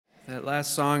That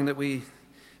last song that we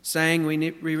sang,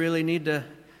 we really need to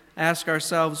ask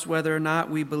ourselves whether or not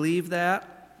we believe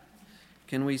that.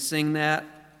 Can we sing that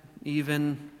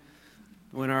even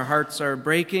when our hearts are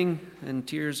breaking and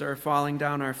tears are falling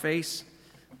down our face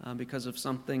because of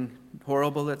something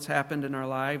horrible that's happened in our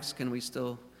lives? Can we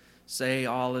still say,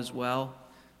 "All is well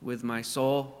with my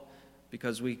soul,"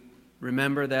 because we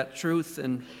remember that truth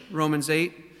in Romans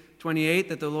 8:28,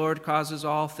 that the Lord causes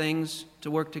all things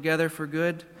to work together for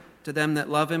good to them that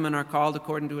love him and are called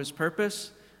according to his purpose?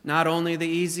 Not only the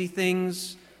easy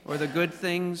things or the good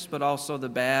things, but also the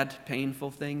bad,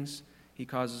 painful things. He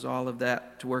causes all of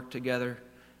that to work together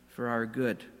for our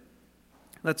good.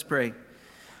 Let's pray.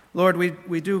 Lord,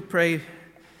 we do pray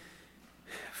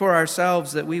for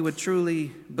ourselves that we would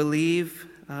truly believe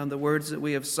the words that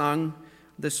we have sung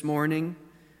this morning,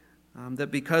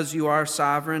 that because you are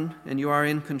sovereign and you are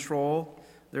in control,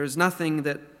 there is nothing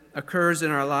that occurs in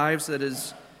our lives that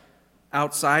is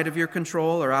outside of your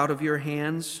control or out of your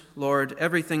hands. Lord,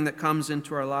 everything that comes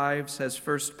into our lives has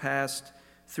first passed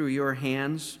through your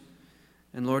hands.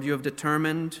 And Lord, you have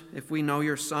determined, if we know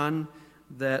your Son,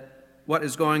 that what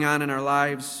is going on in our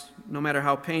lives, no matter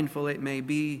how painful it may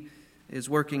be, is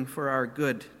working for our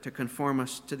good to conform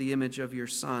us to the image of your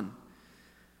Son.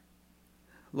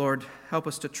 Lord, help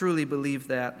us to truly believe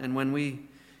that. And when we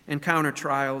encounter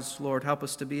trials, Lord, help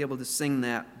us to be able to sing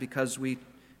that, because we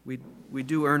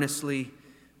do earnestly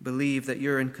believe that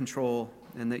you're in control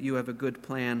and that you have a good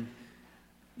plan,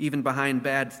 even behind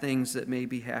bad things that may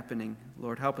be happening.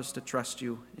 Lord, help us to trust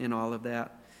you in all of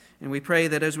that. And we pray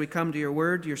that as we come to your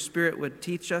word, your Spirit would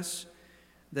teach us,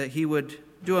 that he would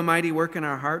do a mighty work in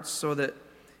our hearts so that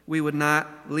we would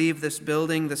not leave this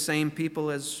building the same people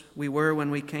as we were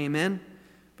when we came in,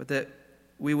 but that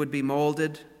we would be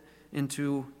molded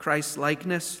into Christ's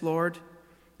likeness, Lord.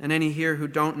 And any here who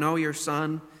don't know your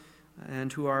Son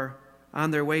and who are on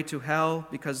their way to hell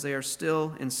because they are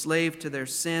still enslaved to their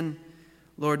sin,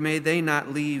 Lord, may they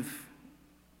not leave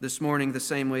this morning the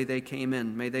same way they came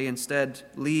in. May they instead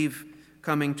leave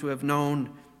coming to have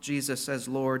known Jesus as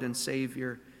Lord and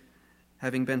Savior,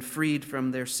 having been freed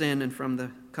from their sin and from the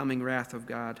coming wrath of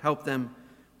God. Help them,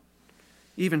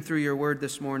 even through your word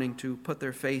this morning, to put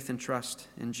their faith and trust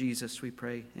in Jesus, we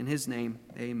pray. In his name,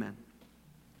 amen.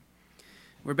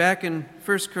 We're back in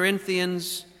 1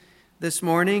 Corinthians this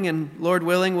morning, and Lord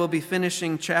willing, we'll be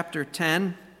finishing chapter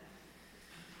 10.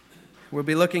 We'll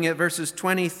be looking at verses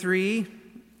 23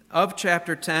 of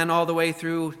chapter 10 all the way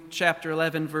through chapter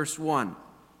 11, verse 1.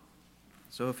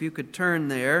 So if you could turn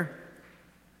there,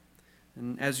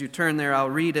 and as you turn there,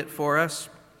 I'll read it for us.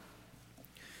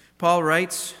 Paul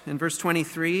writes in verse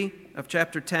 23 of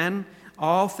chapter 10,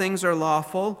 "All things are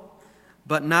lawful,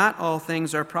 but not all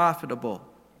things are profitable.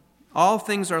 All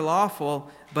things are lawful,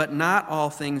 but not all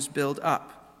things build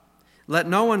up. Let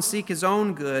no one seek his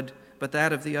own good, but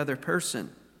that of the other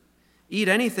person. Eat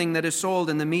anything that is sold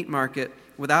in the meat market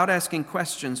without asking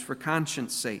questions for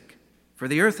conscience sake. For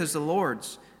the earth is the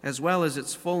Lord's, as well as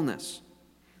its fullness.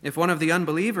 If one of the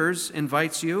unbelievers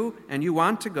invites you and you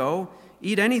want to go,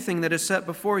 eat anything that is set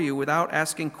before you without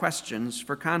asking questions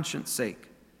for conscience sake.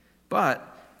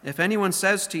 But if anyone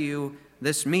says to you,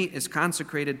 'This meat is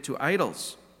consecrated to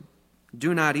idols,'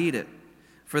 do not eat it,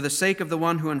 for the sake of the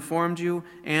one who informed you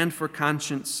and for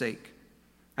conscience sake.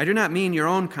 I do not mean your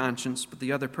own conscience, but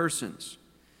the other person's.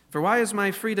 For why is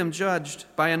my freedom judged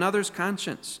by another's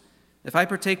conscience? If I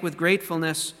partake with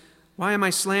gratefulness, why am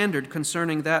I slandered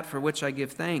concerning that for which I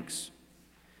give thanks?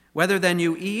 Whether then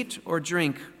you eat or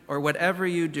drink or whatever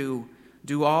you do,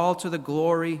 do all to the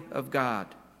glory of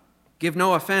God. Give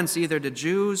no offense either to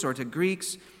Jews or to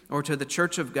Greeks or to the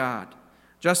church of God,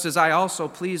 just as I also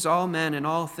please all men in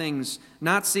all things,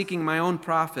 not seeking my own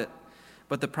profit,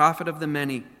 but the profit of the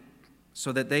many,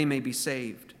 so that they may be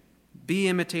saved. Be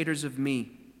imitators of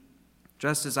me,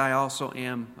 just as I also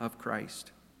am of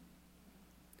Christ."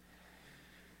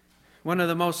 One of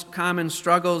the most common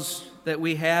struggles that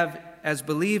we have as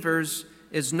believers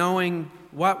is knowing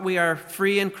what we are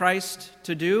free in Christ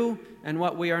to do and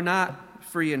what we are not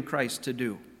free in Christ to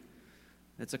do.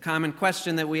 It's a common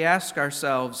question that we ask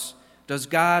ourselves. Does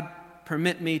God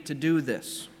permit me to do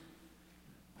this?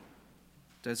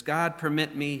 Does God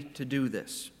permit me to do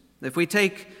this? If we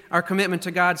take our commitment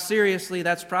to God seriously,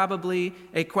 that's probably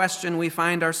a question we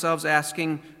find ourselves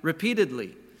asking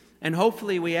repeatedly. And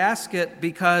hopefully we ask it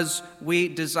because we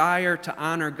desire to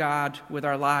honor God with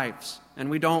our lives, and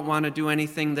we don't want to do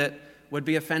anything that would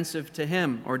be offensive to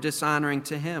him or dishonoring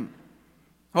to him.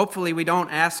 Hopefully we don't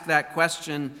ask that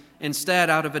question instead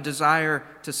out of a desire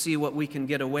to see what we can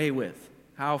get away with.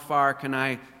 How far can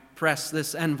I press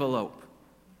this envelope?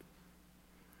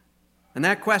 And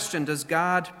that question, does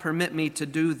God permit me to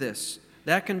do this?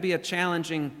 That can be a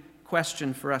challenging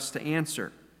question for us to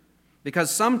answer.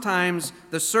 Because sometimes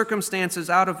the circumstances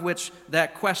out of which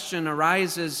that question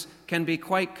arises can be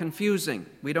quite confusing.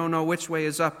 We don't know which way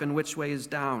is up and which way is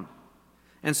down.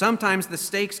 And sometimes the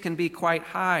stakes can be quite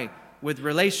high with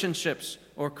relationships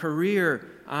or career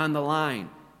on the line.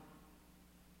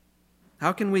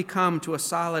 How can we come to a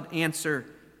solid answer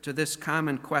to this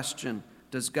common question?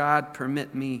 Does God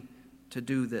permit me to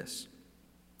do this?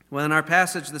 Well, in our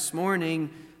passage this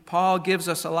morning, Paul gives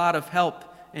us a lot of help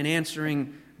in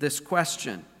answering this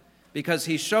question, because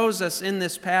he shows us in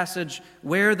this passage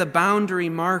where the boundary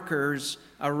markers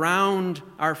around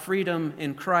our freedom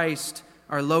in Christ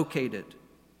are located.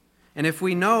 And if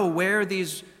we know where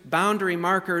these boundary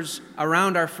markers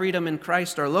around our freedom in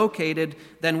Christ are located,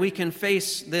 then we can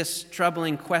face this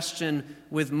troubling question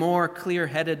with more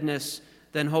clear-headedness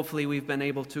than hopefully we've been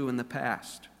able to in the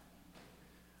past.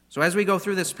 So as we go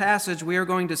through this passage, we are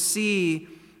going to see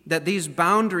that these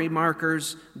boundary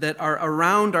markers that are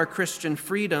around our Christian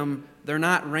freedom, they're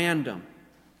not random,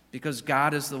 because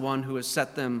God is the one who has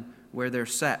set them where they're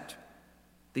set.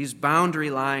 These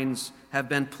boundary lines have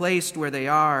been placed where they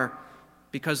are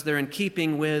because they're in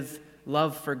keeping with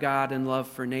love for God and love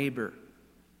for neighbor.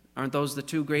 Aren't those the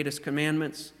two greatest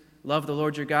commandments? Love the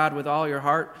Lord your God with all your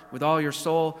heart, with all your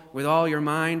soul, with all your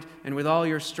mind, and with all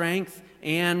your strength,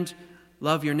 and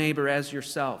love your neighbor as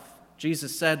yourself.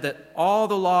 Jesus said that all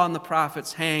the law and the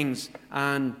prophets hangs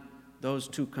on those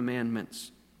two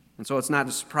commandments. And so it's not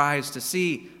a surprise to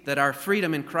see that our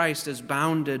freedom in Christ is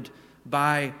bounded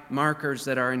by markers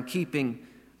that are in keeping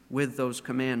with those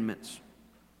commandments.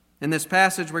 In this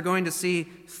passage, we're going to see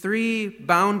 3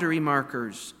 boundary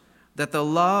markers that the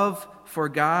love for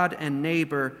God and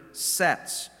neighbor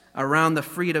sets around the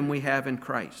freedom we have in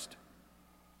Christ.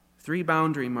 3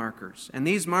 boundary markers. And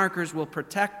these markers will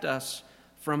protect us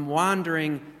from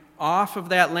wandering off of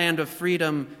that land of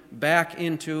freedom back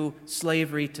into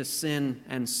slavery to sin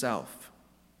and self.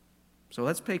 So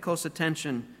let's pay close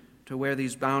attention to where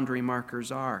these boundary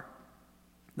markers are.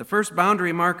 The first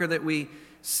boundary marker that we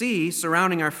see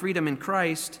surrounding our freedom in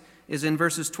Christ is in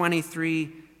verses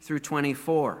 23 through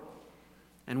 24.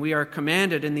 And we are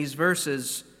commanded in these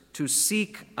verses to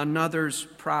seek another's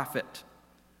profit.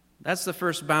 That's the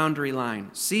first boundary line.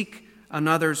 Seek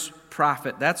another's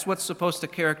profit. That's what's supposed to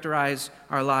characterize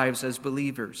our lives as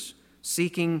believers.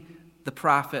 Seeking the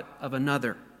profit of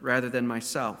another rather than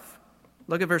myself.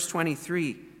 Look at verse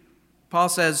 23. Paul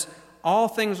says, all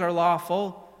things are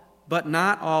lawful, but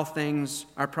not all things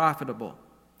are profitable.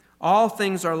 All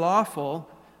things are lawful,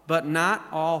 but not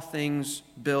all things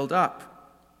build up.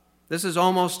 This is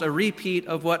almost a repeat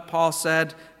of what Paul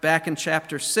said back in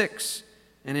chapter 6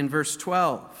 and in verse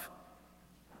 12.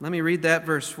 Let me read that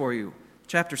verse for you.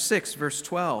 Chapter 6, verse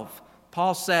 12.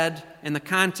 Paul said, in the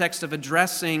context of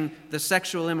addressing the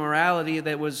sexual immorality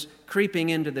that was creeping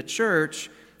into the church,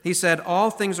 he said, all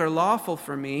things are lawful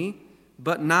for me,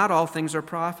 but not all things are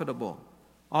profitable.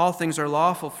 All things are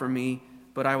lawful for me,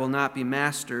 but I will not be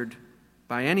mastered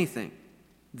by anything.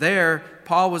 There,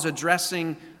 Paul was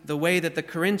addressing the way that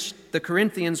the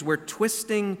Corinthians were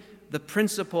twisting the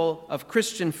principle of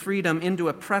Christian freedom into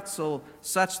a pretzel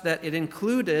such that it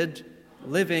included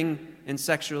living in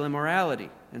sexual immorality.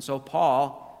 And so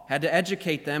Paul had to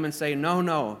educate them and say,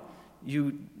 no,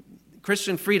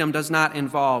 Christian freedom does not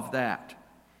involve that.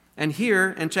 And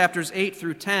here in chapters 8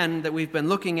 through 10 that we've been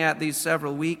looking at these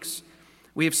several weeks,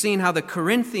 we have seen how the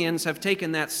Corinthians have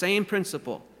taken that same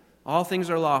principle, all things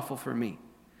are lawful for me,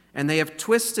 and they have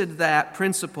twisted that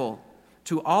principle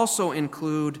to also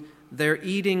include their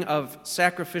eating of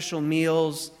sacrificial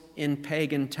meals in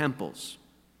pagan temples.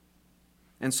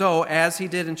 And so, as he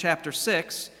did in chapter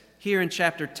 6, here in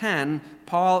chapter 10,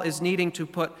 Paul is needing to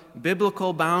put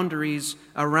biblical boundaries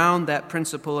around that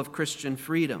principle of Christian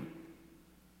freedom.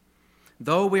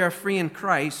 Though we are free in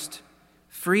Christ,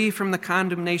 free from the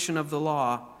condemnation of the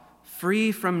law,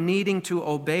 free from needing to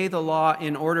obey the law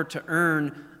in order to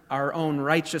earn our own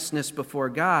righteousness before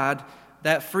God,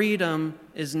 that freedom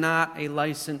is not a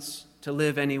license to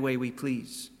live any way we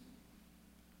please.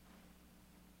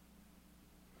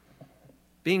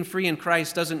 Being free in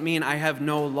Christ doesn't mean I have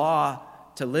no law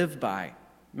to live by.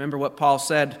 Remember what Paul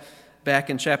said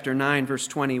back in chapter 9, verse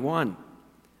 21.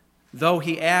 Though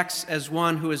he acts as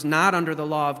one who is not under the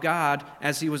law of God,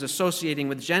 as he was associating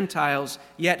with Gentiles,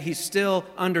 yet he still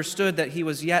understood that he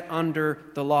was yet under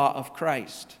the law of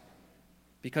Christ,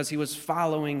 because he was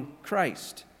following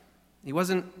Christ. He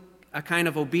wasn't a kind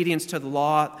of obedience to the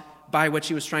law by which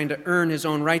he was trying to earn his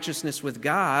own righteousness with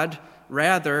God.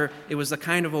 Rather, it was the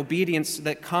kind of obedience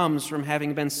that comes from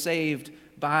having been saved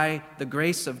by the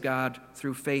grace of God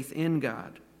through faith in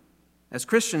God. As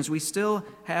Christians, we still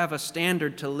have a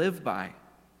standard to live by,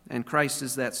 and Christ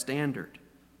is that standard.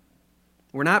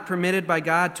 We're not permitted by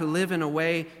God to live in a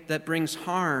way that brings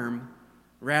harm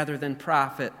rather than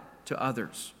profit to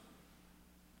others.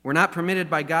 We're not permitted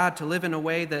by God to live in a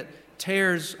way that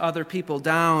tears other people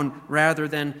down rather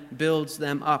than builds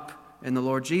them up in the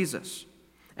Lord Jesus.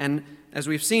 And as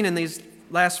we've seen in these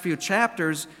last few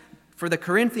chapters, for the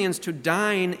Corinthians to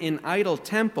dine in idol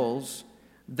temples,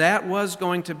 that was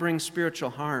going to bring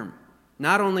spiritual harm,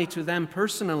 not only to them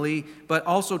personally, but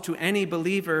also to any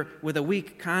believer with a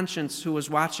weak conscience who was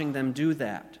watching them do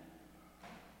that.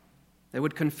 They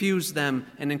would confuse them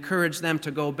and encourage them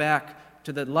to go back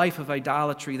to the life of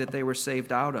idolatry that they were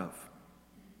saved out of.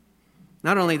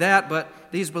 Not only that, but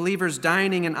these believers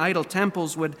dining in idol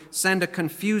temples would send a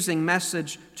confusing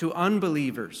message to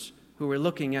unbelievers who were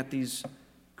looking at these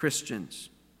Christians.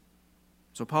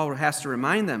 So Paul has to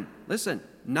remind them, listen,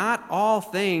 not all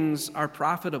things are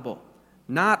profitable.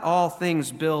 Not all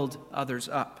things build others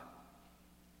up.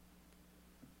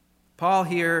 Paul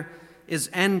here is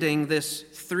ending this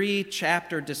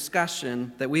 3-chapter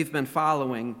discussion that we've been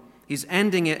following. He's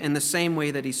ending it in the same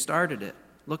way that he started it.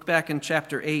 Look back in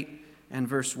chapter 8 and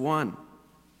verse 1,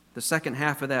 the second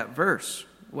half of that verse.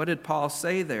 What did Paul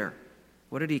say there?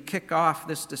 What did he kick off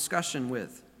this discussion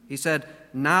with? He said,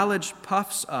 knowledge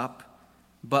puffs up,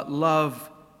 but love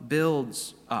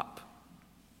builds up.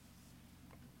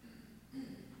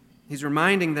 He's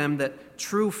reminding them that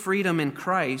true freedom in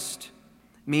Christ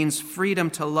means freedom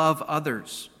to love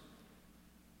others.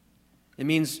 It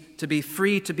means to be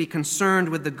free to be concerned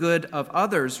with the good of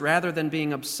others rather than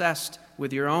being obsessed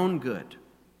with your own good.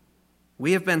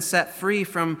 We have been set free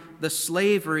from the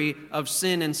slavery of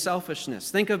sin and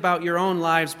selfishness. Think about your own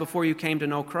lives before you came to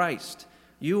know Christ.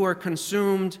 You were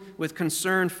consumed with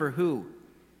concern for who?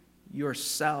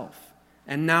 Yourself.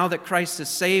 And now that Christ has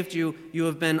saved you, you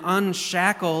have been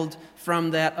unshackled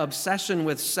from that obsession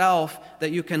with self,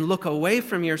 that you can look away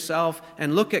from yourself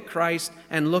and look at Christ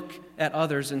and look at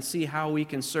others and see how we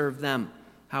can serve them,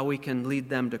 how we can lead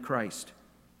them to Christ,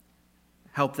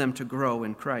 help them to grow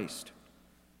in Christ.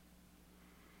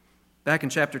 Back in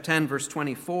chapter 10, verse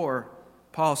 24,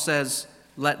 Paul says,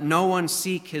 let no one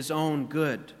seek his own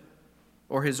good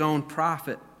or his own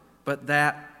profit, but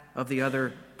that of the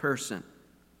other person.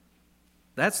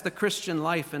 That's the Christian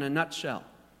life in a nutshell.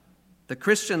 The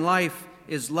Christian life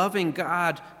is loving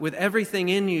God with everything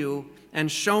in you and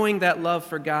showing that love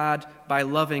for God by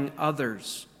loving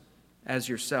others as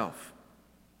yourself.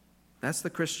 That's the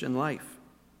Christian life.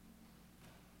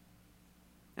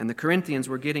 And the Corinthians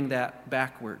were getting that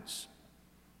backwards.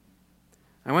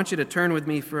 I want you to turn with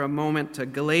me for a moment to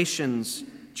Galatians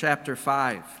chapter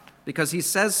 5, because he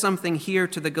says something here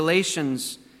to the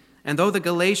Galatians. And though the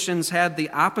Galatians had the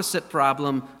opposite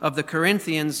problem of the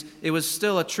Corinthians, it was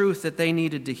still a truth that they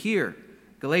needed to hear.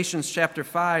 Galatians chapter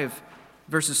 5,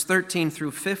 verses 13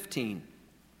 through 15.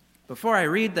 Before I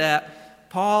read that,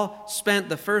 Paul spent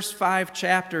the first 5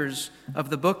 chapters of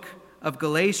the book of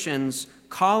Galatians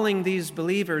calling these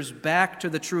believers back to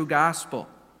the true gospel,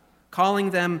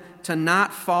 calling them to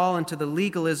not fall into the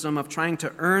legalism of trying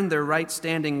to earn their right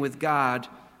standing with God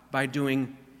by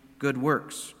doing good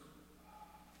works.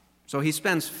 So he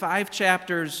spends 5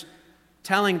 chapters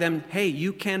telling them, hey,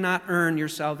 you cannot earn your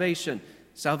salvation.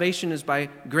 Salvation is by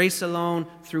grace alone,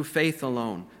 through faith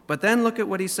alone. But then look at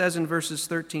what he says in verses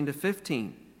 13 to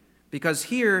 15. Because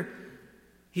here,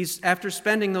 he's, after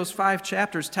spending those 5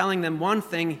 chapters telling them one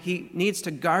thing, he needs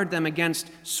to guard them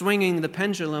against swinging the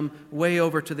pendulum way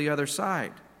over to the other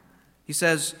side. He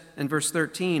says in verse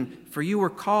 13, for you were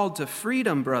called to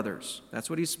freedom, brothers. That's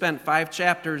what he spent 5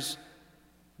 chapters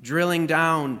drilling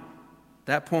down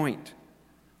that point.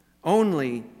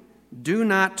 Only do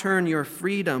not turn your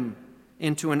freedom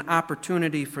into an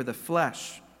opportunity for the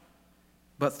flesh,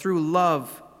 but through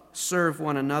love serve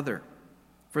one another.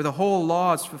 For the whole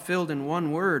law is fulfilled in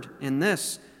one word, in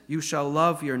this, you shall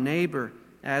love your neighbor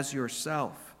as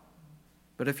yourself.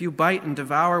 But if you bite and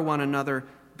devour one another,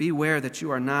 beware that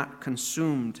you are not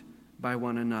consumed by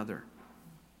one another.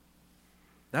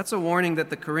 That's a warning that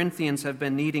the Corinthians have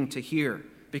been needing to hear,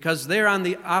 because they're on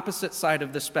the opposite side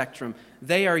of the spectrum.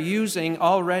 They are using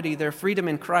already their freedom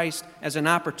in Christ as an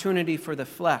opportunity for the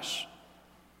flesh.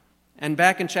 And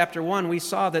back in chapter 1, we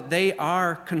saw that they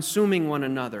are consuming one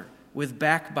another with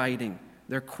backbiting.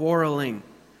 They're quarreling.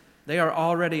 They are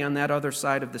already on that other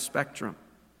side of the spectrum.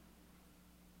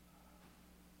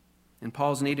 And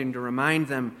Paul's needing to remind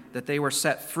them that they were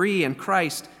set free in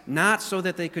Christ, not so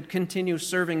that they could continue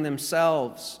serving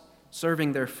themselves,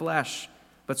 serving their flesh,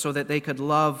 but so that they could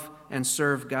love and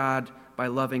serve God by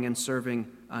loving and serving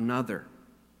another.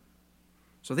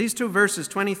 So these two verses,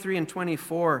 23 and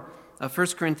 24 of 1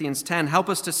 Corinthians 10, help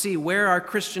us to see where our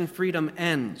Christian freedom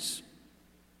ends.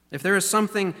 If there is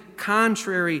something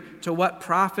contrary to what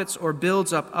profits or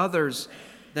builds up others,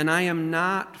 then I am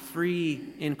not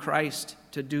free in Christ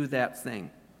to do that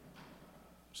thing.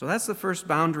 So that's the first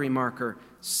boundary marker.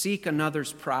 Seek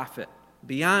another's profit.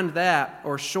 Beyond that,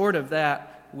 or short of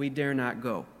that, we dare not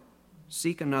go.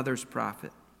 Seek another's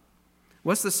profit.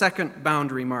 What's the second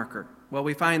boundary marker? Well,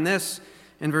 we find this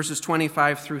in verses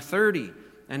 25 through 30,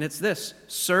 and it's this: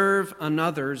 serve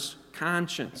another's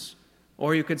conscience.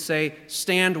 Or you could say,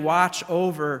 stand watch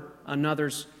over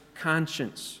another's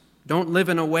conscience. Don't live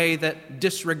in a way that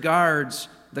disregards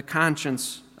the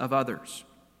conscience of others.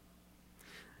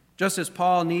 Just as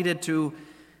Paul needed to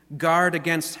guard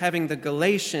against having the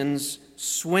Galatians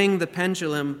swing the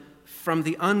pendulum from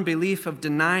the unbelief of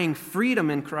denying freedom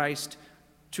in Christ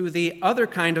to the other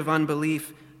kind of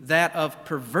unbelief, that of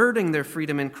perverting their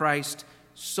freedom in Christ,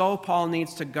 so Paul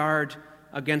needs to guard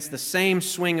against the same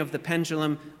swing of the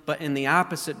pendulum, but in the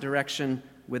opposite direction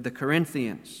with the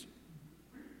Corinthians.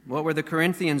 What were the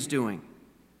Corinthians doing?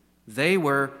 They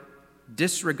were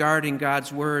disregarding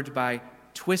God's word by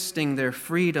twisting their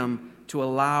freedom to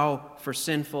allow for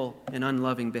sinful and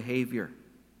unloving behavior.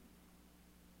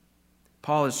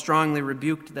 Paul has strongly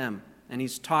rebuked them, and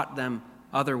he's taught them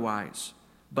otherwise.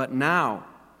 But now,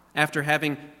 after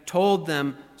having told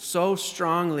them so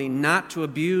strongly not to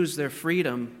abuse their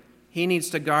freedom, he needs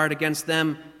to guard against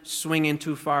them swinging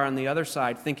too far on the other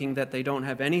side, thinking that they don't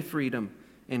have any freedom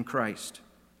in Christ.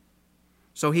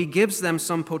 So he gives them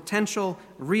some potential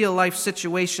real-life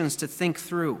situations to think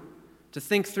through.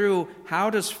 How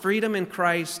does freedom in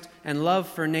Christ and love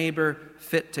for neighbor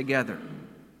fit together?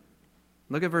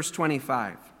 Look at verse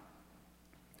 25.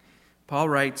 Paul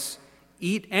writes,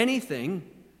 "Eat anything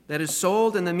that is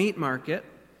sold in the meat market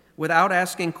without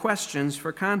asking questions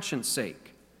for conscience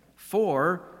sake.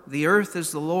 For the earth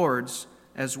is the Lord's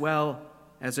as well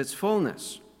as its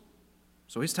fullness."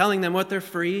 So he's telling them what they're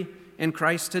free in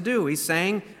Christ to do. He's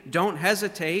saying, don't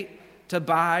hesitate to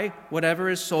buy whatever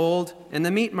is sold in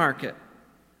the meat market.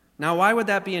 Now, why would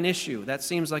that be an issue? That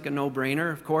seems like a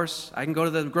no-brainer, of course. I can go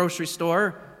to the grocery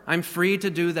store. I'm free to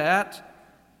do that.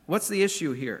 What's the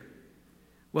issue here?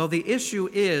 Well, the issue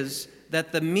is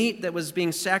that the meat that was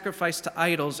being sacrificed to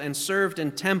idols and served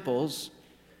in temples,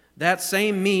 that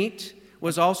same meat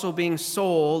was also being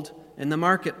sold in the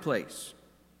marketplace.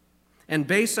 And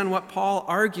based on what Paul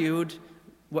argued,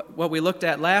 what we looked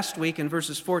at last week in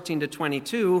verses 14 to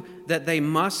 22, that they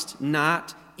must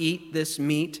not eat this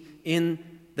meat in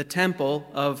the temple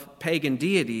of pagan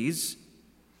deities,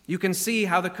 you can see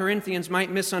how the Corinthians might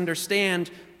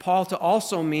misunderstand Paul to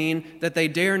also mean that they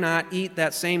dare not eat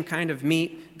that same kind of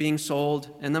meat being sold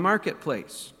in the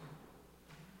marketplace.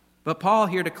 But Paul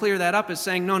here, to clear that up, is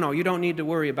saying, no, you don't need to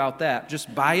worry about that.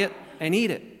 Just buy it and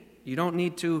eat it. You don't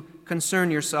need to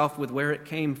concern yourself with where it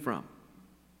came from.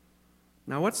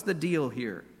 Now, what's the deal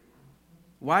here?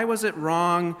 Why was it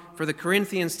wrong for the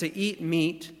Corinthians to eat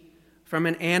meat from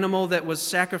an animal that was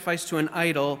sacrificed to an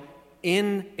idol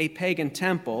in a pagan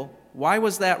temple? Why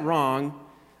was that wrong?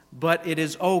 But it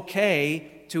is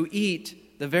okay to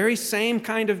eat the very same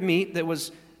kind of meat that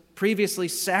was previously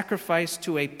sacrificed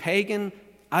to a pagan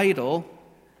idol.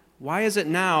 Why is it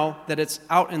now that it's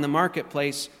out in the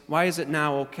marketplace, why is it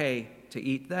now okay to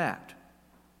eat that?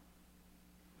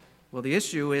 Well, the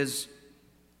issue is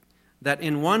that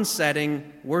in one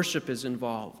setting, worship is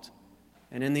involved,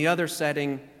 and in the other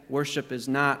setting, worship is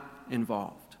not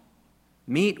involved.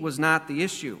 Meat was not the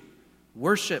issue.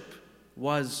 Worship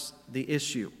was the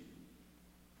issue.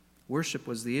 Worship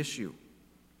was the issue.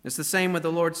 It's the same with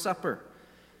the Lord's Supper.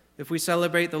 If we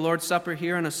celebrate the Lord's Supper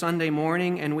here on a Sunday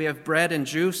morning and we have bread and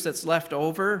juice that's left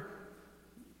over,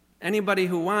 anybody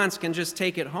who wants can just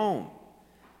take it home.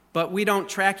 But we don't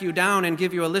track you down and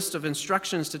give you a list of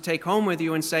instructions to take home with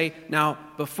you and say, now,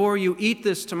 before you eat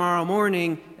this tomorrow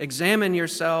morning, examine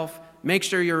yourself, make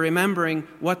sure you're remembering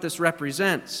what this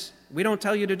represents. We don't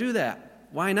tell you to do that.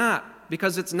 Why not?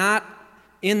 Because it's not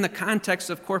in the context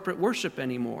of corporate worship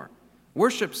anymore.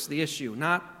 Worship's the issue,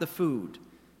 not the food.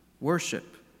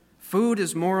 Worship. Food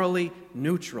is morally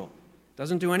neutral.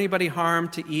 Doesn't do anybody harm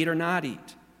to eat or not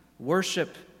eat.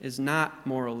 Worship is not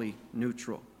morally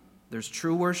neutral. There's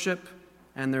true worship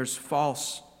and there's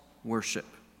false worship.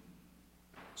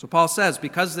 So Paul says,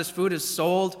 because this food is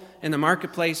sold in the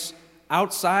marketplace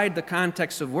outside the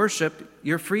context of worship,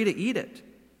 you're free to eat it.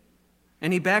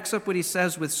 And he backs up what he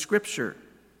says with Scripture.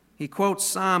 He quotes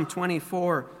Psalm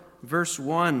 24, verse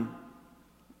 1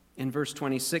 in verse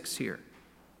 26 here.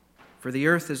 For the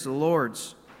earth is the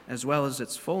Lord's as well as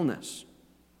its fullness.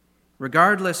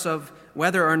 Regardless of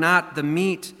whether or not the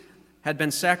meat had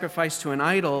been sacrificed to an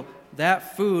idol,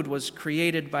 that food was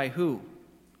created by who?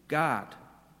 God.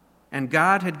 And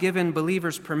God had given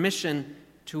believers permission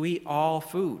to eat all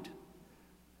food.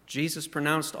 Jesus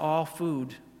pronounced all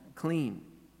food clean.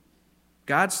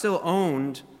 God still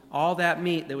owned all that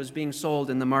meat that was being sold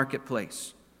in the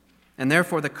marketplace. And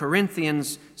therefore the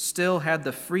Corinthians still had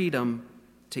the freedom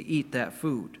to eat that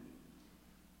food.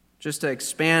 Just to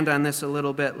expand on this a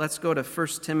little bit, let's go to 1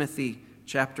 Timothy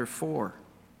chapter 4.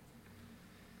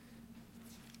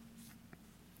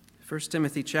 1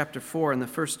 Timothy chapter 4, in the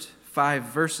first 5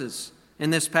 verses. In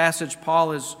this passage,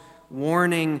 Paul is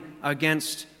warning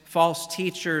against false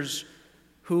teachers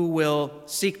who will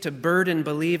seek to burden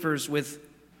believers with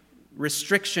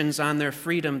restrictions on their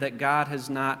freedom that God has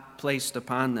not placed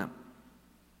upon them.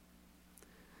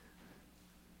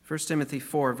 1 Timothy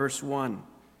 4, verse 1.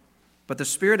 But the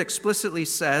Spirit explicitly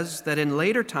says that in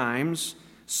later times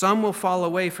some will fall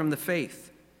away from the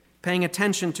faith, paying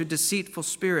attention to deceitful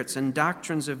spirits and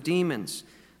doctrines of demons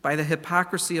by the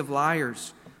hypocrisy of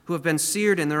liars who have been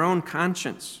seared in their own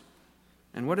conscience.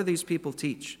 And what do these people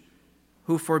teach?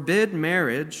 Who forbid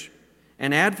marriage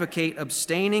and advocate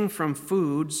abstaining from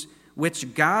foods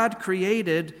which God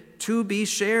created to be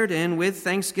shared in with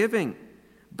thanksgiving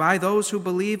by those who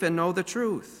believe and know the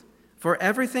truth. For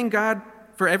everything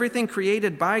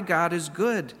created by God is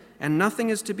good, and nothing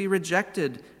is to be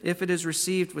rejected if it is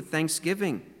received with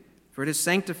thanksgiving, for it is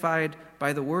sanctified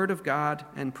by the word of God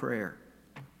and prayer.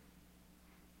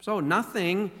 So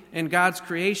nothing in God's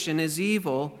creation is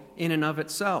evil in and of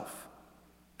itself.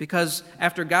 Because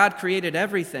after God created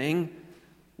everything,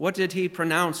 what did he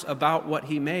pronounce about what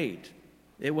he made?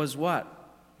 It was what?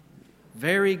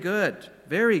 Very good,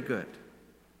 very good.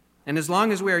 And as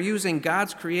long as we are using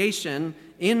God's creation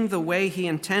in the way he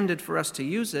intended for us to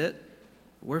use it,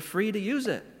 we're free to use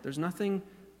it. There's nothing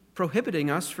prohibiting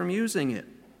us from using it.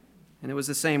 And it was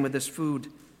the same with this food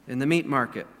in the meat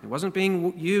market. It wasn't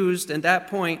being used at that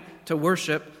point to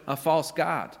worship a false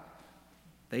god.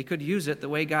 They could use it the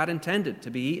way God intended,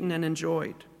 to be eaten and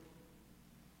enjoyed.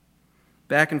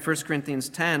 Back in 1 Corinthians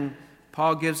 10,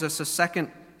 Paul gives us a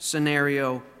second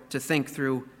scenario to think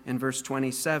through in verse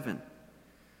 27.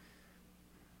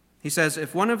 He says,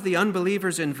 if one of the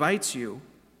unbelievers invites you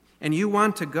and you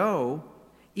want to go,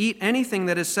 eat anything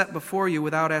that is set before you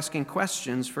without asking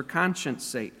questions for conscience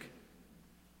sake.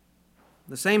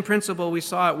 The same principle we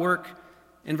saw at work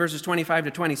in verses 25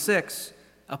 to 26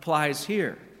 applies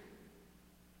here.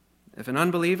 If an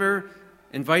unbeliever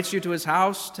invites you to his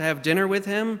house to have dinner with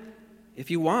him,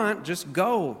 if you want, just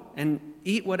go and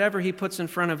eat whatever he puts in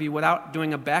front of you without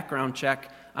doing a background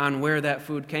check on where that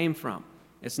food came from.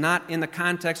 It's not in the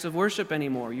context of worship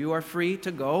anymore. You are free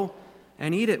to go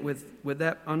and eat it with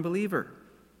that unbeliever.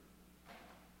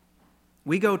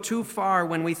 We go too far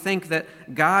when we think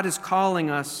that God is calling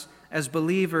us as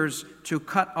believers to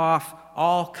cut off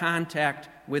all contact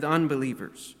with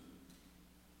unbelievers.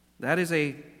 That is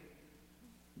a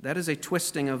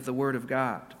twisting of the Word of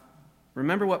God.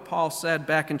 Remember what Paul said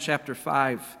back in chapter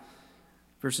 5,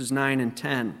 verses 9 and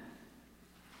 10.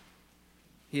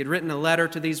 He had written a letter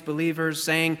to these believers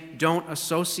saying, don't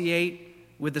associate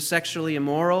with the sexually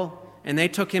immoral, and they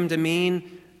took him to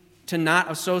mean to not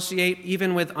associate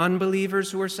even with unbelievers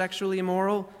who are sexually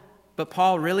immoral. But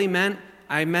Paul really meant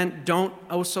don't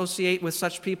associate with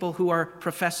such people who are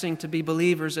professing to be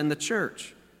believers in the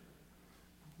church.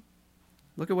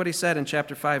 Look at what he said in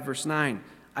chapter 5, verse 9.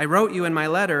 I wrote you in my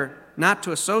letter not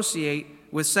to associate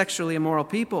with sexually immoral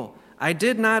people. I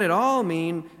did not at all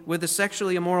mean with the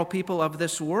sexually immoral people of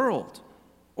this world,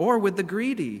 or with the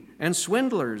greedy and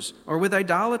swindlers, or with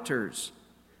idolaters,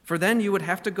 for then you would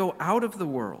have to go out of the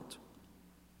world.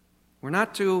 We're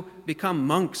not to become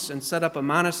monks and set up a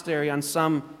monastery on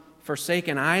some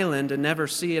forsaken island and never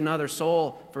see another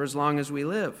soul for as long as we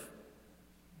live.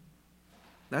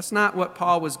 That's not what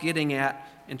Paul was getting at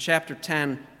in chapter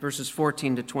 10, verses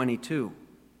 14 to 22.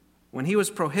 When he was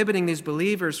prohibiting these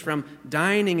believers from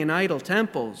dining in idol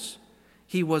temples,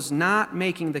 he was not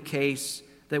making the case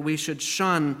that we should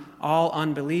shun all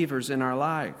unbelievers in our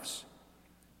lives.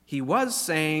 He was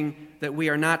saying that we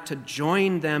are not to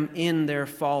join them in their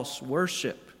false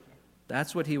worship.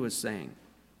 That's what he was saying.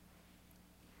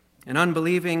 An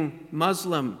unbelieving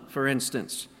Muslim, for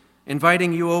instance,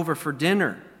 inviting you over for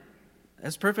dinner,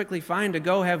 that's perfectly fine to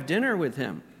go have dinner with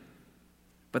him.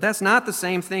 But that's not the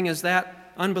same thing as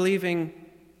that unbelieving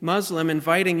Muslim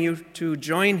inviting you to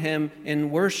join him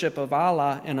in worship of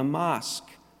Allah in a mosque.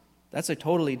 That's a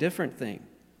totally different thing.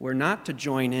 We're not to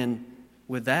join in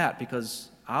with that because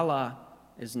Allah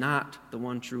is not the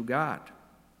one true God.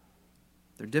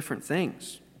 They're different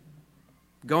things.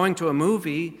 Going to a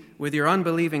movie with your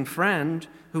unbelieving friend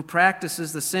who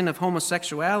practices the sin of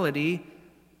homosexuality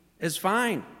is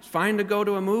fine. It's fine to go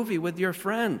to a movie with your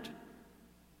friend.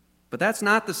 But that's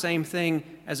not the same thing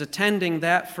as attending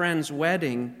that friend's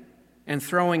wedding and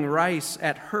throwing rice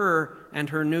at her and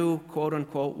her new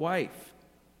quote-unquote wife.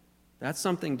 That's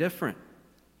something different,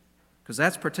 because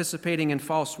that's participating in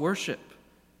false worship.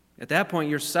 At that point,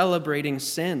 you're celebrating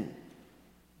sin.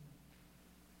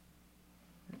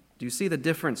 Do you see the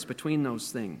difference between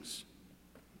those things?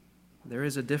 There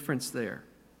is a difference there,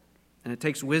 and it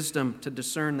takes wisdom to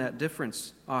discern that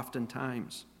difference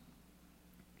oftentimes.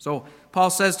 So Paul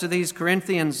says to these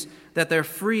Corinthians that they're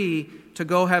free to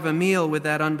go have a meal with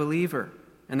that unbeliever,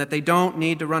 and that they don't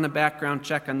need to run a background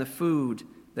check on the food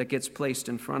that gets placed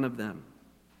in front of them.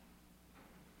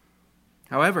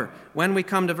 However, when we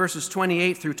come to verses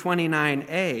 28 through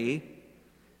 29a,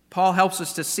 Paul helps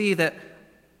us to see that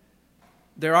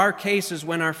there are cases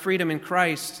when our freedom in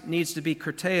Christ needs to be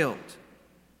curtailed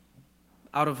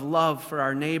out of love for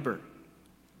our neighbor.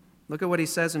 Look at what he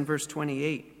says in verse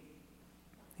 28.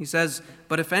 He says,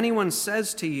 "But if anyone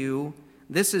says to you,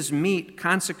 'This is meat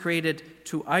consecrated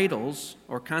to idols,'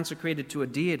 or consecrated to a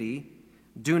deity,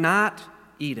 do not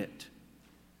eat it."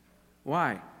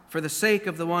 Why? "For the sake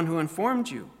of the one who informed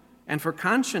you, and for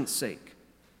conscience sake."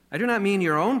 I do not mean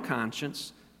your own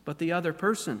conscience, but the other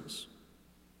person's.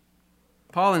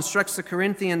 Paul instructs the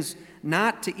Corinthians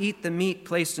not to eat the meat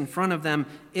placed in front of them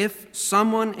if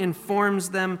someone informs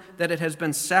them that it has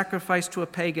been sacrificed to a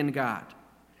pagan god.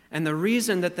 And the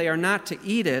reason that they are not to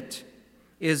eat it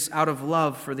is out of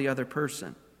love for the other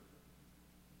person.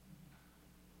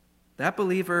 That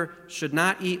believer should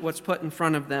not eat what's put in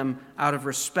front of them out of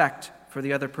respect for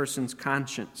the other person's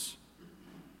conscience.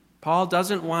 Paul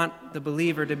doesn't want the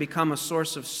believer to become a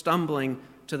source of stumbling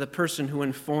to the person who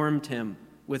informed him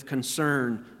with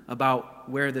concern about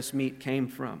where this meat came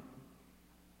from.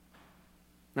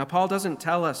 Now, Paul doesn't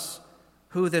tell us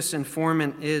who this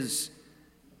informant is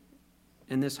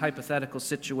in this hypothetical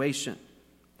situation.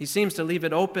 He seems to leave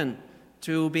it open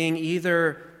to being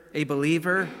either a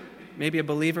believer, maybe a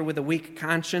believer with a weak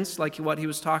conscience, like what he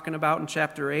was talking about in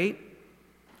chapter 8,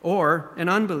 or an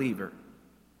unbeliever.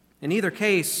 In either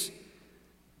case,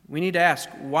 we need to ask,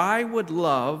 why would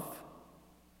love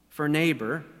for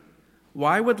neighbor,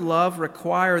 why would love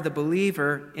require the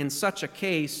believer in such a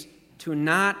case to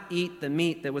not eat the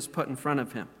meat that was put in front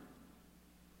of him?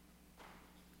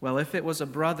 Well, if it was a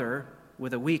brother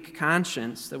with a weak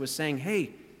conscience that was saying,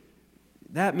 "Hey,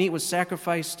 that meat was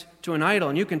sacrificed to an idol,"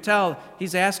 and you can tell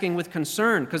he's asking with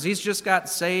concern because he's just got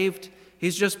saved,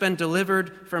 he's just been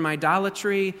delivered from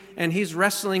idolatry, and he's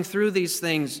wrestling through these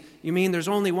things. You mean there's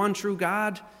only one true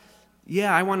God?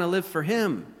 Yeah, I want to live for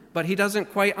him. But he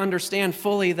doesn't quite understand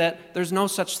fully that there's no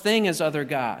such thing as other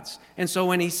gods. And so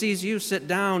when he sees you sit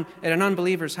down at an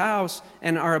unbeliever's house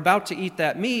and are about to eat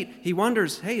that meat, he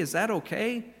wonders, hey, is that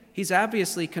okay? He's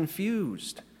obviously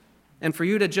confused. And for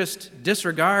you to just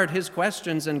disregard his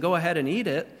questions and go ahead and eat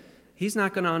it, he's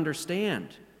not going to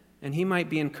understand. And he might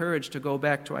be encouraged to go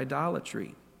back to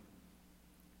idolatry.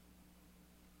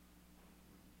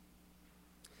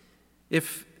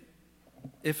 If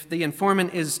the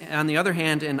informant is, on the other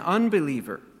hand, an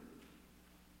unbeliever,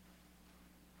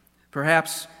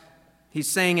 perhaps he's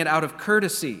saying it out of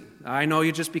courtesy. I know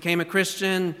you just became a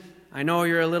Christian. I know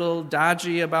you're a little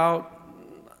dodgy about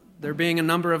there being a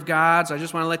number of gods. I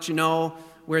just want to let you know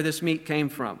where this meat came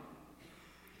from.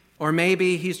 Or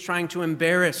maybe he's trying to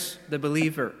embarrass the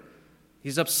believer.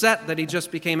 He's upset that he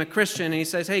just became a Christian, and he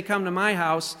says, "Hey, come to my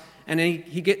house." And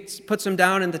he puts him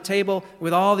down at the table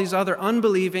with all these other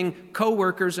unbelieving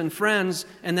co-workers and friends,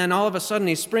 and then all of a sudden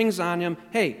he springs on him,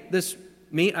 "Hey, this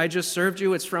meat I just served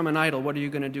you, it's from an idol. What are you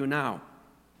going to do now?"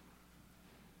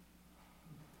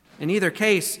 In either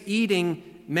case,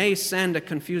 eating may send a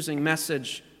confusing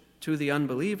message to the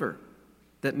unbeliever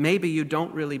that maybe you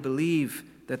don't really believe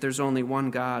that there's only one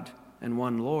God and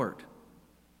one Lord.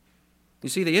 You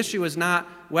see, the issue is not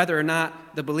whether or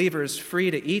not the believer is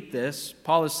free to eat this.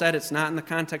 Paul has said it's not in the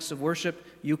context of worship.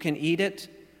 You can eat it.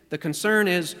 The concern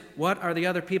is, what are the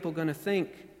other people going to think?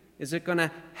 Is it going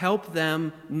to help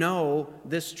them know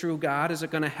this true God? Is it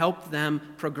going to help them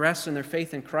progress in their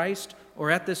faith in Christ?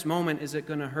 Or at this moment, is it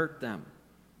going to hurt them?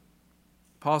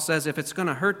 Paul says if it's going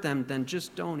to hurt them, then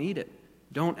just don't eat it.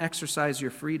 Don't exercise your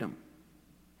freedom.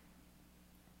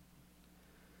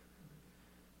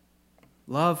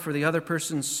 Love for the other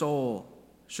person's soul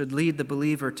should lead the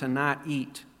believer to not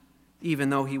eat, even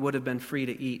though he would have been free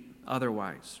to eat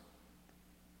otherwise.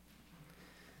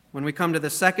 When we come to the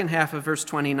second half of verse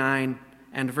 29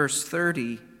 and verse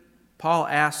 30, Paul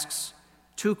asks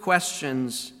two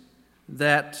questions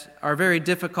that are very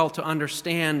difficult to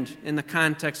understand in the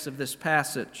context of this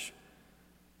passage.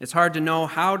 It's hard to know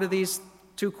how do these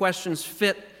two questions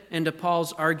fit into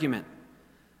Paul's argument.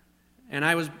 And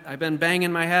I've been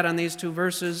banging my head on these two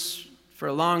verses for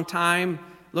a long time,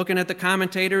 looking at the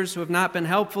commentators who have not been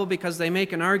helpful because they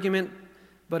make an argument,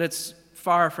 but it's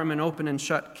far from an open and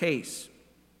shut case.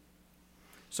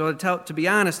 So to be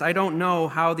honest, I don't know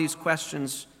how these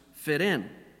questions fit in,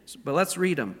 but let's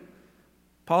read them.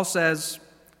 Paul says,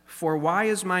 "For why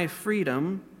is my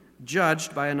freedom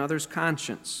judged by another's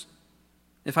conscience?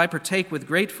 If I partake with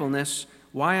gratefulness,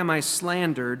 why am I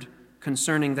slandered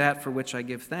concerning that for which I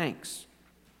give thanks?"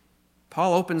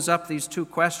 Paul opens up these two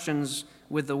questions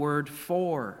with the word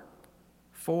for.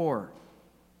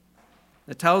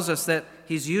 It tells us that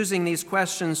he's using these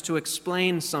questions to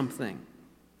explain something.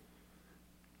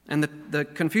 And the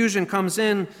confusion comes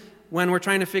in when we're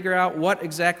trying to figure out what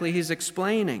exactly he's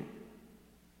explaining.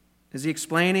 Is he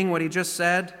explaining what he just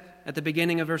said at the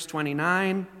beginning of verse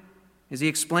 29? Is he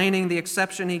explaining the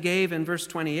exception he gave in verse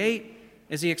 28?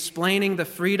 Is he explaining the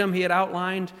freedom he had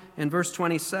outlined in verse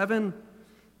 27?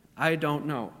 I don't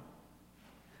know.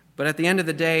 But at the end of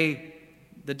the day,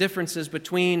 the differences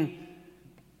between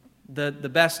the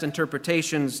best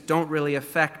interpretations don't really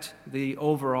affect the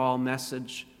overall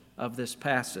message of this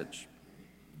passage.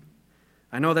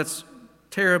 I know that's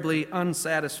terribly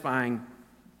unsatisfying,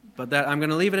 but I'm going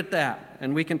to leave it at that,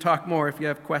 and we can talk more if you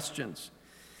have questions.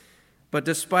 But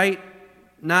despite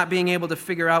not being able to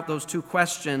figure out those two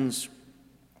questions,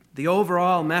 the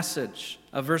overall message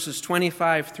of verses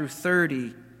 25 through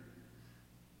 30,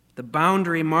 the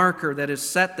boundary marker that is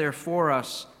set there for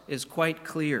us, is quite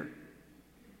clear.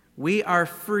 We are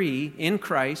free in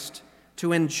Christ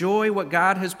to enjoy what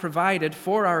God has provided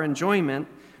for our enjoyment,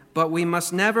 but we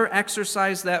must never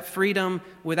exercise that freedom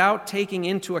without taking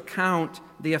into account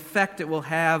the effect it will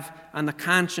have on the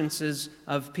consciences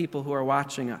of people who are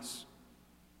watching us.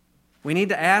 We need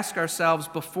to ask ourselves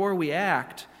before we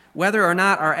act whether or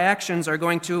not our actions are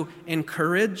going to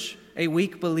encourage a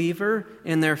weak believer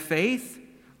in their faith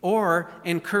or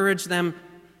encourage them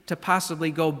to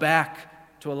possibly go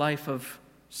back to a life of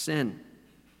sin.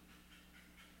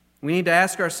 We need to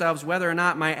ask ourselves whether or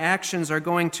not my actions are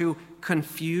going to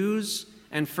confuse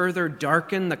and further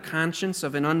darken the conscience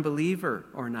of an unbeliever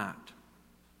or not.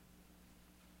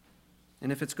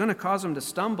 And if it's going to cause them to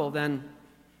stumble, then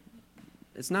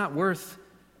it's not worth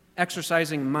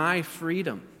exercising my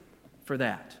freedom for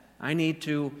that. I need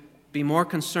to be more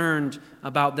concerned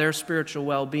about their spiritual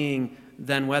well-being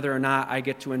than whether or not I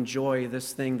get to enjoy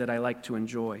this thing that I like to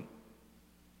enjoy.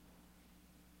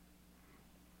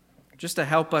 Just to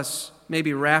help us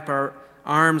maybe wrap our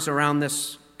arms around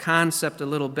this concept a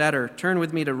little better, turn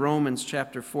with me to Romans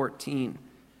chapter 14,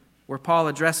 where Paul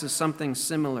addresses something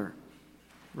similar.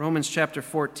 Romans chapter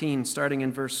 14, starting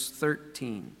in verse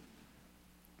 13.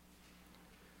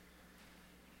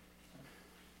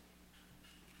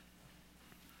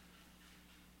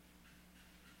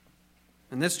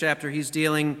 In this chapter, he's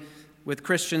dealing with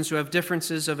Christians who have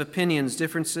differences of opinions,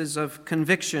 differences of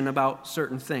conviction about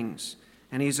certain things.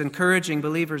 And he's encouraging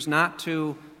believers not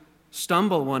to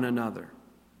stumble one another.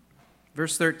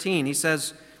 Verse 13, he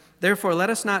says, "Therefore let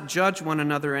us not judge one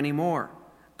another anymore,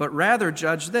 but rather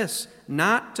judge this,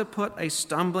 not to put a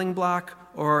stumbling block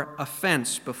or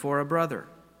offense before a brother.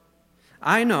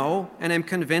 I know and am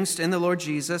convinced in the Lord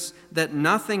Jesus that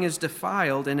nothing is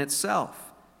defiled in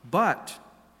itself, but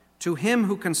to him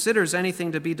who considers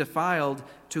anything to be defiled,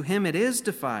 to him it is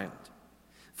defiled.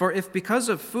 For if because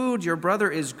of food your brother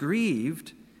is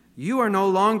grieved, you are no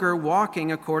longer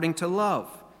walking according to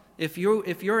love. If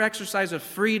your exercise of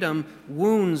freedom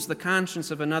wounds the conscience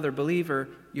of another believer,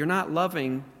 you're not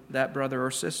loving that brother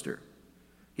or sister."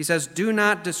 He says, "Do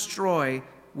not destroy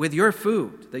with your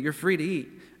food that you're free to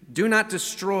eat. Do not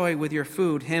destroy with your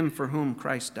food him for whom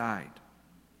Christ died.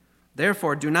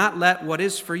 Therefore, do not let what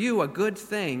is for you a good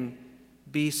thing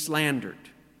be slandered.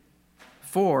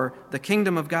 For the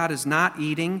kingdom of God is not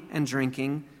eating and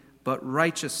drinking, but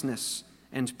righteousness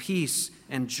and peace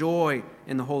and joy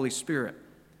in the Holy Spirit."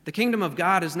 The kingdom of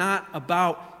God is not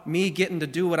about me getting to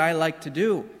do what I like to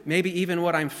do, maybe even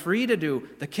what I'm free to do.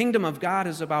 The kingdom of God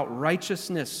is about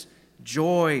righteousness,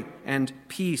 joy, and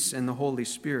peace in the Holy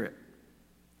Spirit.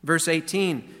 Verse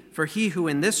 18, "For he who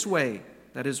in this way,"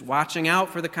 that is, watching out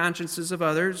for the consciences of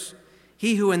others,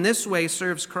 "he who in this way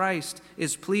serves Christ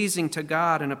is pleasing to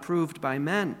God and approved by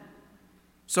men.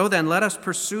 So then let us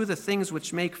pursue the things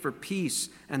which make for peace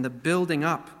and the building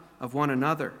up of one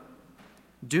another.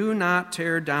 Do not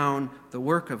tear down the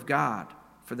work of God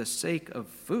for the sake of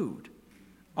food.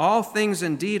 All things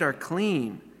indeed are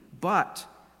clean, but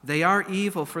They are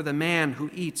evil for the man who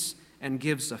eats and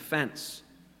gives offense.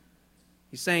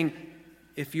 He's saying,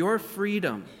 if your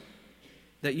freedom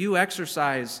that you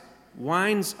exercise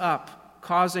winds up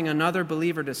causing another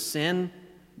believer to sin,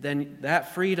 then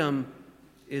that freedom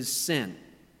is sin,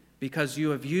 because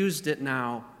you have used it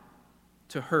now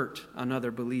to hurt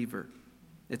another believer.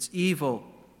 It's evil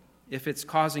if it's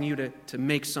causing you to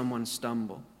make someone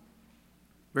stumble.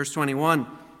 Verse 21,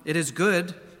 it is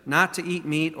good not to eat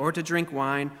meat or to drink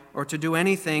wine or to do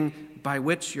anything by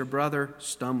which your brother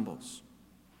stumbles.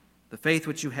 The faith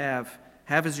which you have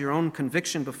as your own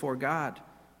conviction before God.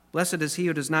 Blessed is he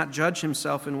who does not judge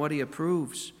himself in what he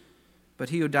approves, but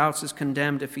he who doubts is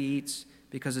condemned if he eats,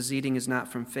 because his eating is not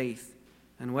from faith.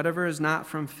 And whatever is not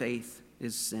from faith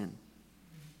is sin.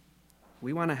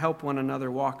 We want to help one another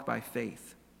walk by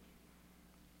faith.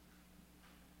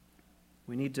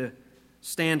 We need to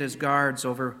stand as guards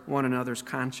over one another's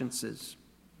consciences.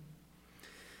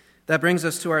 That brings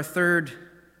us to our third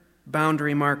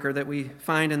boundary marker that we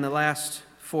find in the last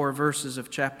 4 verses of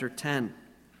chapter 10.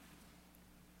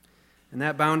 And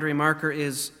that boundary marker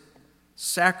is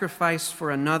sacrifice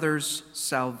for another's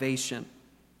salvation.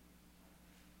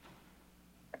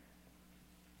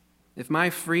 If my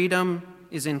freedom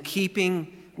is in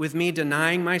keeping with me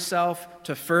denying myself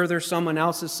to further someone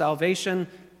else's salvation,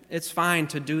 it's fine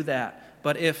to do that.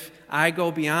 But if I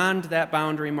go beyond that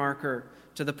boundary marker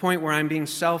to the point where I'm being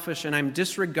selfish and I'm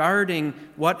disregarding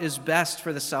what is best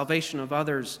for the salvation of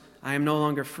others, I am no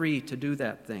longer free to do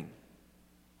that thing.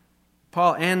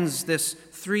 Paul ends this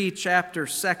 3-chapter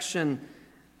section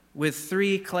with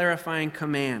 3 clarifying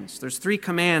commands. There's 3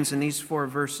 commands in these 4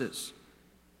 verses.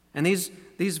 And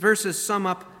these verses sum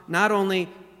up not only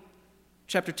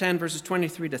chapter 10, verses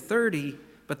 23 to 30,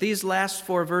 but these last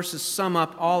 4 verses sum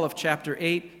up all of chapter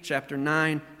 8, chapter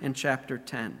 9, and chapter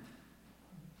 10.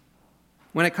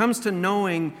 When it comes to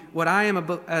knowing what I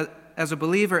am, as a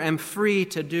believer, am free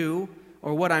to do,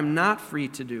 or what I'm not free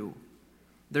to do,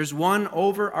 there's one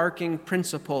overarching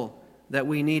principle that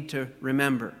we need to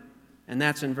remember, and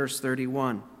that's in verse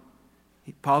 31.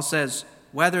 Paul says,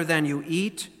 whether then you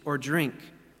eat or drink,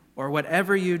 or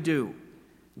whatever you do,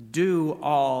 do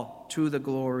all to the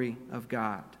glory of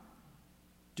God.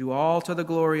 Do all to the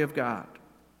glory of God.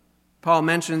 Paul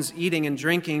mentions eating and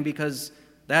drinking because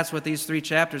that's what these 3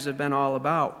 chapters have been all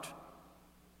about.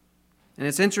 And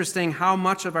it's interesting how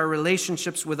much of our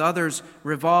relationships with others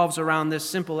revolves around this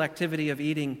simple activity of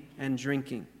eating and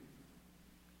drinking.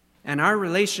 And our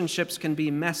relationships can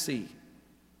be messy,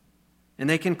 and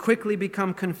they can quickly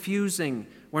become confusing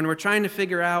when we're trying to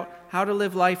figure out how to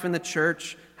live life in the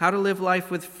church, how to live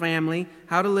life with family,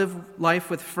 how to live life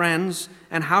with friends,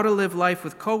 and how to live life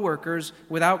with coworkers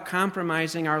without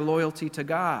compromising our loyalty to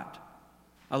God,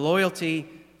 a loyalty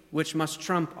which must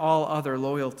trump all other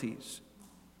loyalties.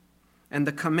 And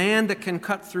the command that can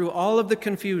cut through all of the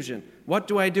confusion, what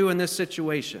do I do in this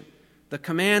situation? The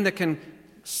command that can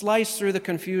slice through the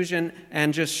confusion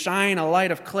and just shine a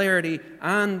light of clarity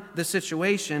on the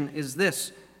situation is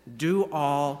this: do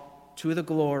all to the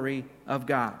glory of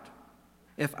God.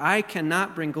 If I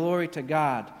cannot bring glory to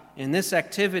God in this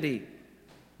activity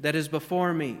that is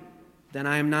before me, then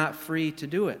I am not free to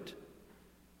do it,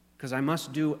 because I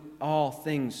must do all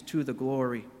things to the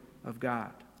glory of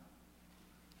God.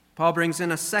 Paul brings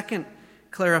in a second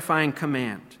clarifying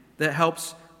command that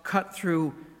helps cut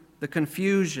through the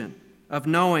confusion of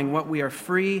knowing what we are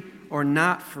free or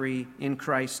not free in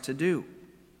Christ to do.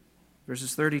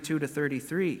 Verses 32 to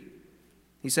 33.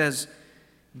 He says,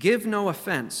 give no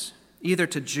offense either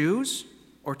to Jews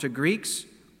or to Greeks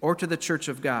or to the church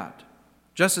of God,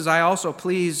 just as I also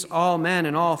please all men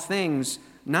in all things,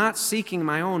 not seeking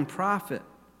my own profit,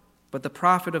 but the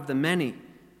profit of the many,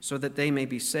 so that they may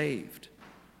be saved.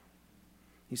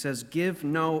 He says, give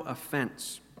no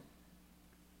offense.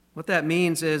 What that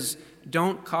means is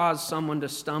don't cause someone to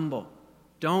stumble.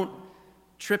 Don't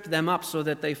trip them up so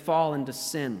that they fall into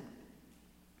sin.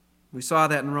 We saw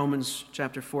that in Romans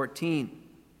chapter 14.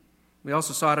 We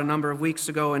also saw it a number of weeks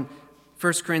ago in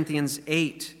 1 Corinthians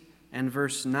 8 and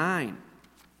verse 9. Do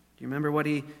you remember what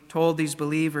he told these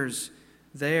believers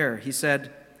there? He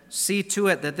said, see to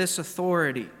it that this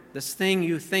authority, this thing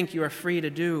you think you are free to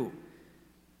do,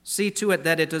 see to it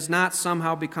that it does not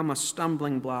somehow become a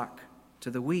stumbling block to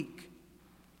the weak.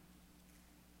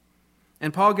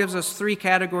 And Paul gives us 3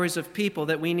 categories of people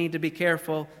that we need to be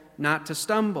careful not to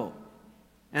stumble.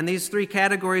 And these 3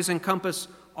 categories encompass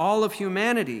all of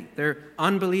humanity. They're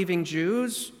unbelieving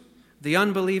Jews, the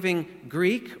unbelieving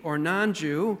Greek or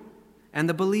non-Jew, and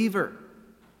the believer,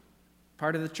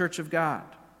 part of the church of God.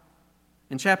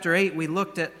 In chapter 8, we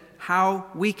looked at how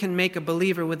we can make a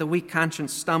believer with a weak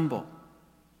conscience stumble.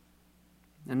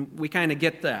 And we kind of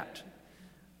get that.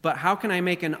 But how can I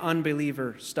make an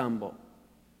unbeliever stumble?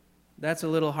 That's a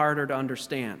little harder to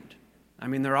understand. I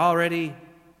mean, they're already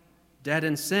dead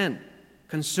in sin,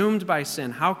 consumed by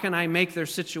sin. How can I make their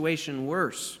situation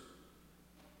worse?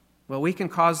 Well, we can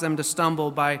cause them to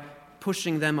stumble by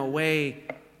pushing them away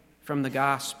from the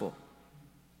gospel.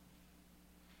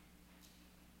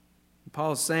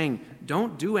 Paul is saying,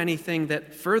 don't do anything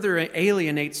that further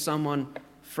alienates someone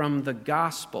from the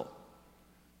gospel.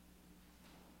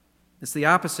 It's the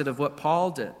opposite of what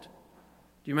Paul did.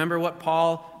 Do you remember what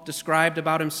Paul described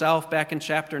about himself back in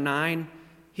chapter 9?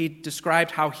 He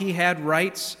described how he had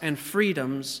rights and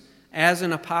freedoms as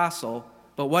an apostle,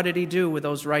 but what did he do with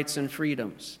those rights and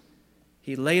freedoms?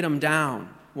 He laid them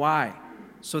down. Why?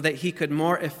 So that he could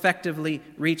more effectively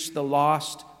reach the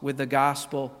lost with the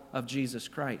gospel of Jesus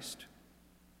Christ.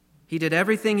 He did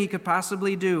everything he could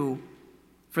possibly do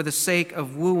for the sake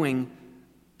of wooing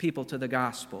people to the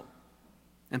gospel.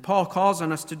 And Paul calls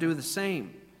on us to do the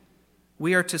same.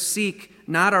 We are to seek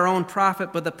not our own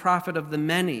profit, but the profit of the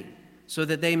many, so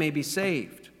that they may be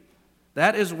saved.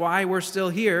 That is why we're still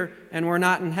here and we're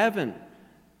not in heaven.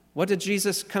 What did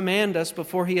Jesus command us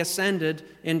before he ascended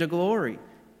into glory?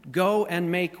 Go and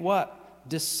make what?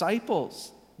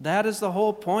 Disciples. That is the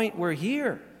whole point. We're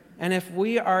here. And if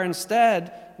we are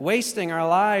instead wasting our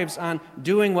lives on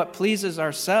doing what pleases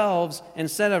ourselves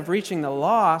instead of reaching the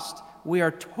lost, we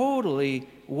are totally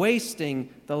wasting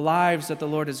the lives that the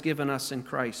Lord has given us in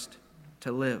Christ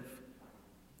to live.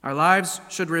 Our lives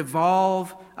should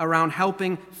revolve around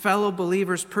helping fellow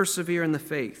believers persevere in the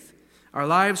faith. Our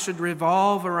lives should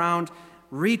revolve around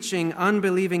reaching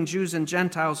unbelieving Jews and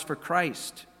Gentiles for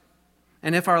Christ.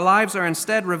 And if our lives are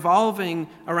instead revolving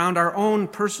around our own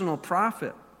personal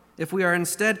profit, if we are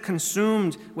instead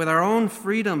consumed with our own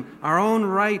freedom, our own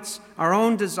rights, our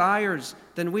own desires,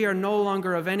 then we are no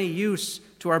longer of any use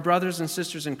to our brothers and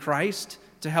sisters in Christ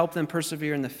to help them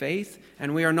persevere in the faith,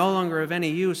 and we are no longer of any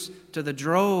use to the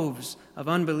droves of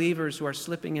unbelievers who are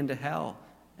slipping into hell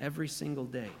every single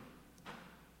day.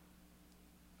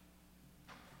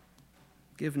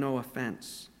 Give no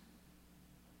offense.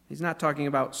 He's not talking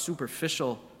about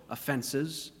superficial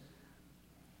offenses.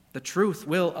 The truth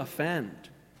will offend.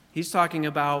 He's talking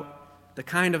about the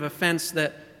kind of offense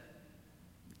that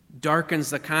darkens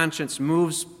the conscience,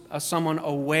 moves someone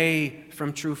away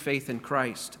from true faith in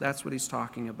Christ. That's what he's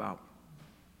talking about.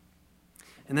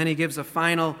 And then he gives a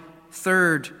final,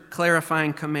 third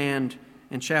clarifying command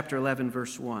in chapter 11,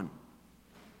 verse 1.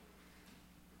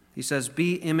 He says,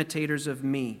 "Be imitators of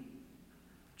me,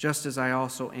 just as I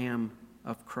also am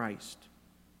of Christ."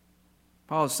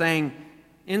 Paul is saying,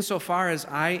 insofar as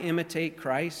I imitate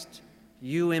Christ,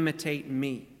 you imitate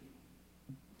me.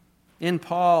 In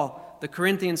Paul, the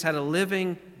Corinthians had a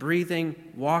living, breathing,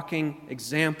 walking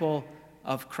example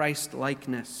of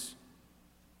Christ-likeness.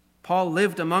 Paul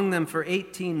lived among them for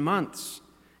 18 months,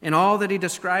 and all that he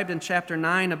described in chapter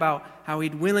 9 about how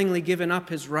he'd willingly given up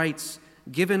his rights,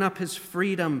 given up his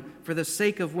freedom for the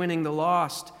sake of winning the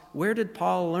lost. Where did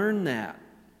Paul learn that?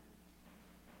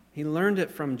 He learned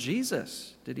it from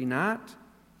Jesus, did he not?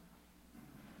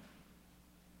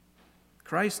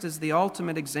 Christ is the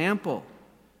ultimate example.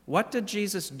 What did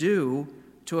Jesus do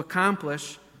to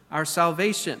accomplish our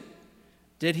salvation?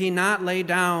 Did he not lay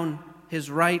down his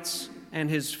rights and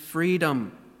his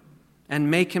freedom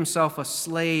and make himself a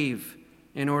slave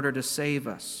in order to save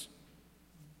us?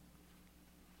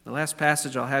 The last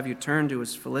passage I'll have you turn to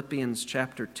is Philippians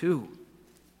chapter 2.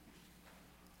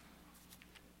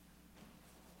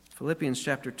 Philippians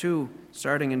chapter 2,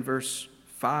 starting in verse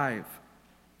 5.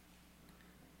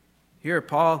 Here,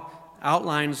 Paul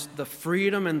outlines the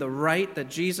freedom and the right that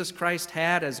Jesus Christ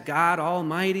had as God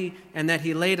Almighty and that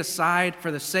he laid aside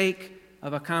for the sake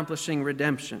of accomplishing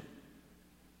redemption.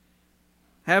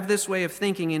 Have this way of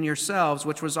thinking in yourselves,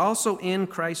 which was also in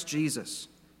Christ Jesus,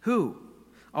 who,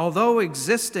 although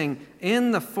existing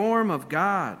in the form of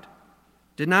God,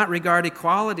 did not regard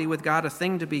equality with God a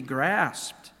thing to be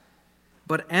grasped,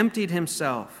 but emptied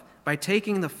himself by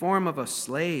taking the form of a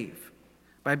slave,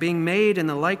 by being made in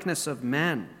the likeness of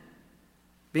men.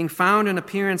 Being found in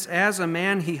appearance as a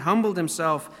man, he humbled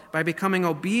himself by becoming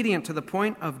obedient to the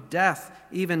point of death,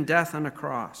 even death on a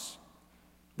cross.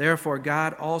 Therefore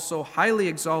God also highly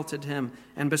exalted him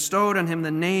and bestowed on him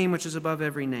the name which is above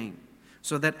every name,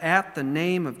 so that at the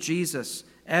name of Jesus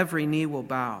every knee will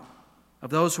bow, of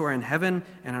those who are in heaven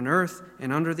and on earth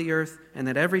and under the earth, and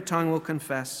that every tongue will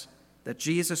confess that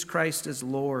Jesus Christ is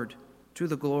Lord, to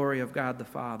the glory of God the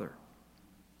Father.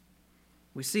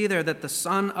 We see there that the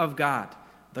Son of God,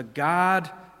 the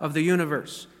God of the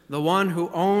universe, the one who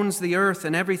owns the earth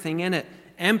and everything in it,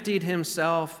 emptied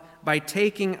himself by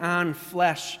taking on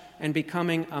flesh and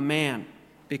becoming a man,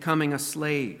 becoming a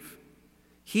slave.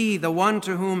 He, the one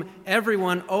to whom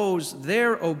everyone owes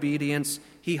their obedience,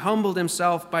 he humbled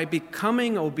himself by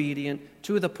becoming obedient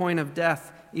to the point of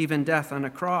death, even death on a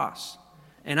cross.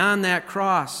 And on that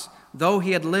cross, though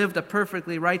he had lived a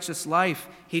perfectly righteous life,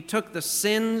 he took the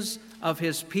sins of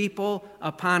his people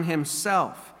upon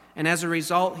himself. And as a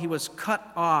result, he was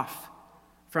cut off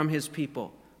from his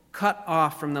people, cut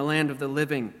off from the land of the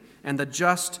living. And the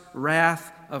just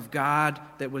wrath of God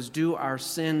that was due our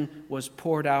sin was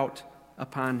poured out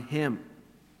upon him.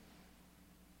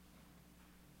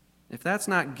 If that's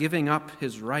not giving up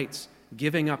his rights,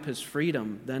 giving up his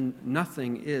freedom, then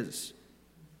nothing is.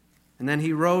 And then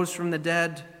he rose from the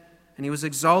dead, and he was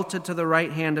exalted to the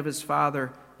right hand of his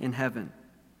Father in heaven.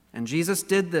 And Jesus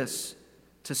did this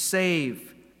to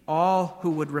save all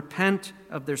who would repent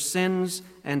of their sins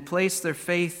and place their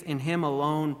faith in him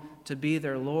alone to be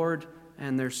their Lord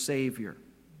and their Savior.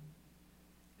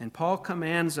 And Paul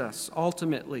commands us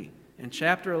ultimately in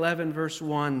chapter 11, verse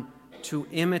 1, to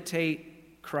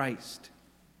imitate Christ.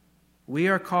 We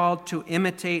are called to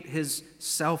imitate his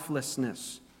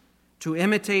selflessness, to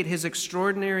imitate his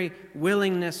extraordinary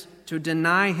willingness to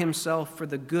deny himself for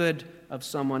the good of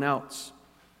someone else.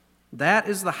 That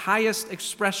is the highest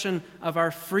expression of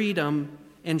our freedom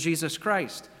in Jesus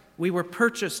Christ. We were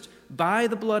purchased by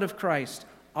the blood of Christ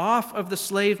off of the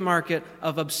slave market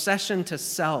of obsession to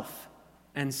self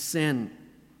and sin.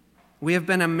 We have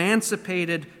been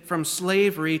emancipated from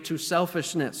slavery to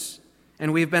selfishness,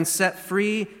 and we've been set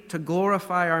free to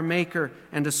glorify our Maker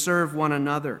and to serve one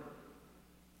another.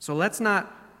 So let's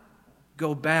not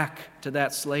go back to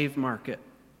that slave market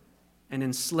and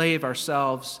enslave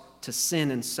ourselves to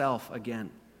sin and self again.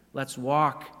 Let's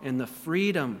walk in the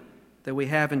freedom that we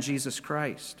have in Jesus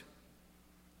Christ.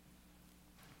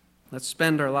 Let's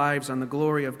spend our lives on the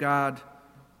glory of God,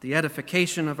 the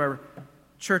edification of our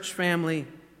church family,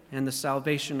 and the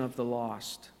salvation of the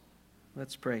lost.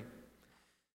 Let's pray.